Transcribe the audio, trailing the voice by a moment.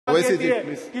कहती है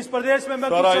कि इस प्रदेश में मैं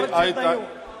सुरक्षित नहीं हूँ,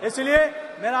 इसलिए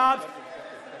मेरा आप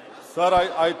Sir,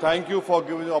 I thank you for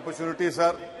giving the opportunity,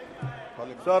 sir.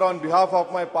 Sir, on behalf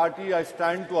of my party, I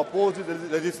stand to oppose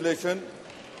this legislation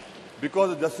because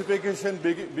the justification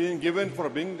being given for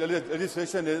being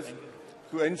legislation is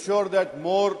to ensure that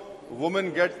more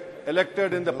women get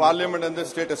elected in the parliament and the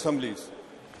state assemblies.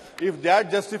 If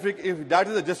that is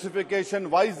the justification,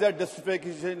 why is that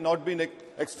justification not being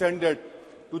extended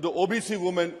to the OBC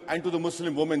women and to the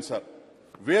Muslim women, sir?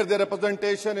 Where the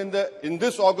representation in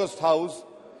this August House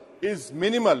is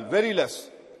minimal, very less.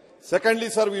 Secondly,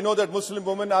 sir, we know that Muslim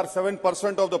women are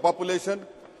 7% of the population,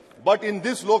 but in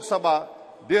this Lok Sabha,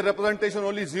 their representation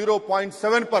only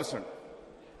 0.7%.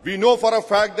 We know for a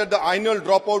fact that the annual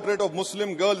dropout rate of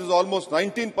Muslim girls is almost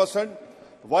 19%,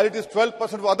 while it is 12%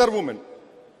 for other women.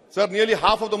 Sir, nearly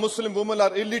half of the Muslim women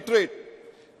are illiterate.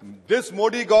 This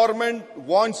Modi government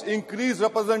wants increased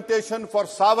representation for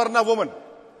Savarna women.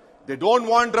 They don't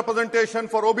want representation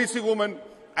for OBC women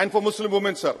and for Muslim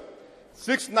women, sir.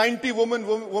 690 women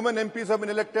MPs have been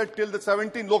elected till the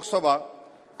 17th Lok Sabha,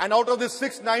 and out of this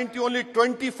 690, only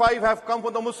 25 have come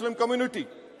from the Muslim community.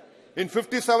 In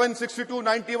 57, 62,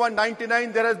 91,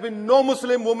 99, there has been no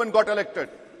Muslim woman got elected.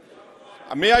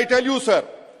 May I tell you, sir,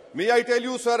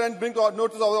 and bring to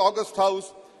notice of the August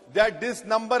House, that this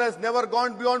number has never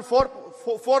gone beyond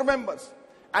four members.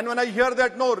 And when I hear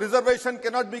that, no, reservation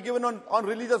cannot be given on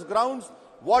religious grounds,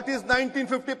 what is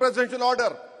 1950 presidential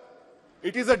order?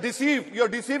 It is a deceive. You are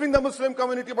deceiving the Muslim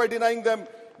community by denying them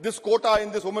this quota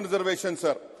in this women reservation,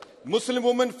 sir. Muslim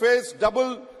women face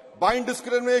double bind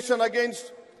discrimination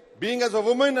against being as a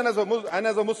woman and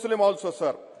as a Muslim also,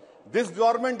 sir. This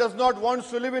government does not want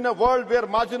to live in a world where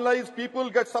marginalized people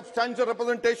get substantial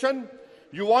representation.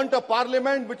 You want a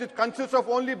parliament which consists of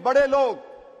only bade log.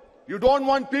 You don't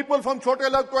want people from chote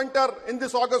log to enter in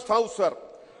this August House, sir.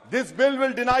 This bill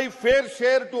will deny fair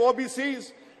share to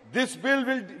OBCs. This bill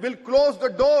will close the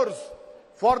doors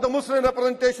for the Muslim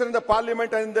representation in the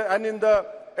parliament and in the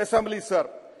assembly, sir.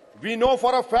 We know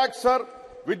for a fact, sir,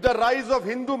 with the rise of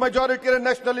Hindu majoritarian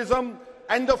nationalism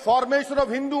and the formation of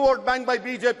Hindu vote bank by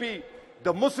BJP,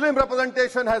 the Muslim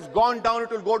representation has gone down.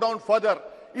 It will go down further.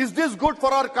 Is this good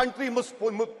for our country,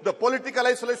 the political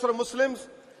isolation of Muslims?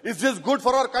 Is this good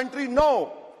for our country?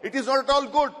 No, it is not at all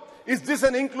good. Is this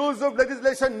an inclusive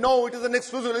legislation? No, it is an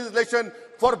exclusive legislation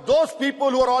for those people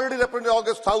who are already represented in the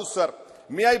August House, sir.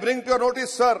 May I bring to your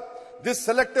notice, sir, this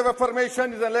selective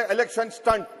affirmation is an election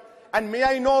stunt. And may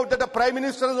I know that the Prime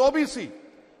Minister is OBC.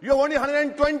 You have only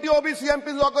 120 OBC MPs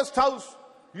in the August House.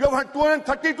 You have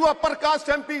 232 upper caste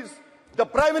MPs. The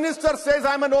Prime Minister says,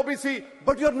 I am an OBC,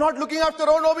 but you are not looking after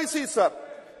your own OBCs, sir.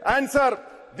 And, sir,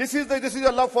 this is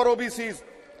a love for OBCs.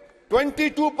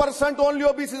 22% only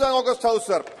OBCs in August House,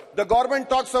 sir. The government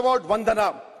talks about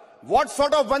Vandana. What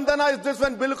sort of Vandana is this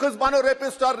when Bilqis Bano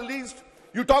rapists are released?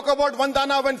 You talk about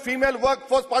Vandana when female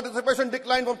workforce participation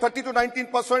declined from 30 to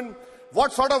 19%.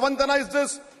 What sort of Vandana is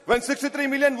this when 63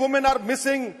 million women are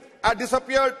missing, are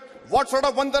disappeared? What sort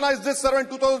of Vandana is this, sir, when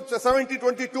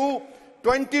 2017-22,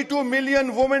 22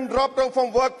 million women dropped out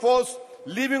from workforce,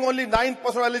 leaving only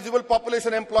 9% eligible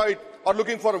population employed or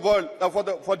looking for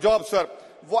for jobs, sir.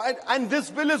 And this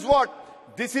bill is what?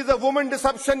 This is a woman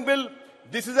deception bill.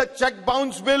 This is a check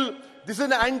bounce bill. This is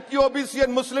an anti-OBC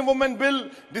and Muslim women bill.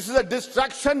 This is a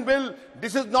distraction bill.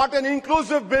 This is not an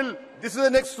inclusive bill. This is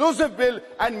an exclusive bill.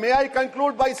 And may I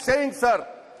conclude by saying, sir,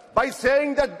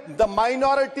 that the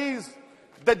minorities,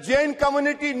 the Jain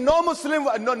community, no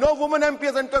woman MP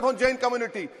has entered from Jain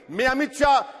community.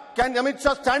 Can Amit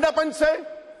Shah stand up and say,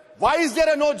 why is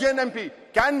there a no Jain MP?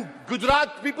 Can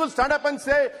Gujarat people stand up and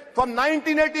say, from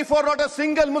 1984, not a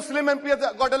single Muslim MP has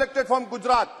got elected from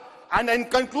Gujarat? And in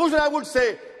conclusion, I would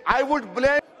say, I would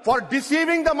blame for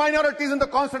deceiving the minorities in the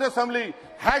Constituent Assembly.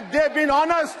 Had they been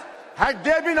honest,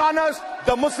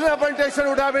 the Muslim representation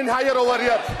would have been higher over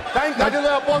here. That is why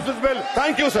I oppose this bill.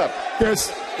 Thank you, sir.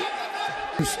 Yes.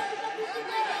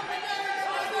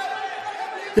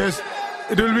 Yes.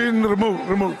 It will be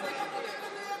removed.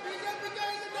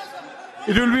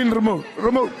 It will be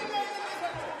removed.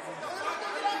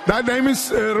 That name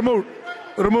is removed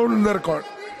in the record.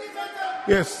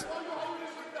 Yes.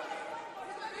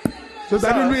 So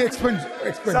that will be expunged.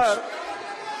 Sir,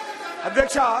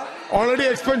 Adhyaksha. Already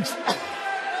expunged.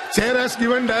 Chair has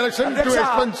given direction to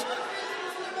expunge.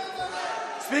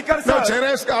 Speaker, sir. No, Chair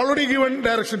has already given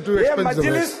direction to expunge the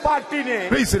Majlis Party ne.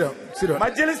 Please sit down.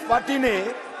 Majlis Party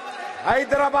ne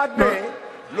Hyderabad में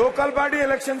local body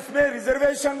elections में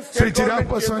reservation Shri Chirag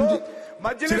Paswan ji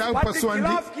मजलिस party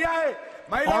खिलाफ किया है।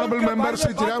 Honourable member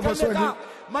Shri Chirag Paswan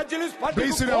ji मजलिस फटी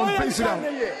Please sit down. Please sit down.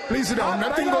 Please sit down.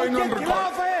 Nothing going on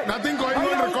record. Nothing going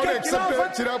on record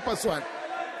except Chirag Paswan.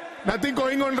 Nothing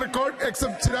going on record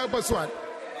except Chirag Paswan.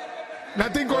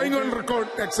 Nothing going on record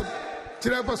except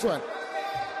Chirag Paswan.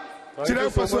 Chirag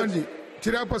Paswan ji.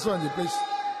 Chirag Paswan ji, please.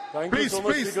 Thank you so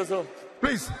much, Speaker, sir.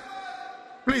 Please.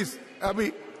 Please.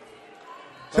 Abhi.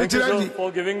 Thank you, Chirag sir, ji.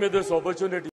 for giving me this opportunity.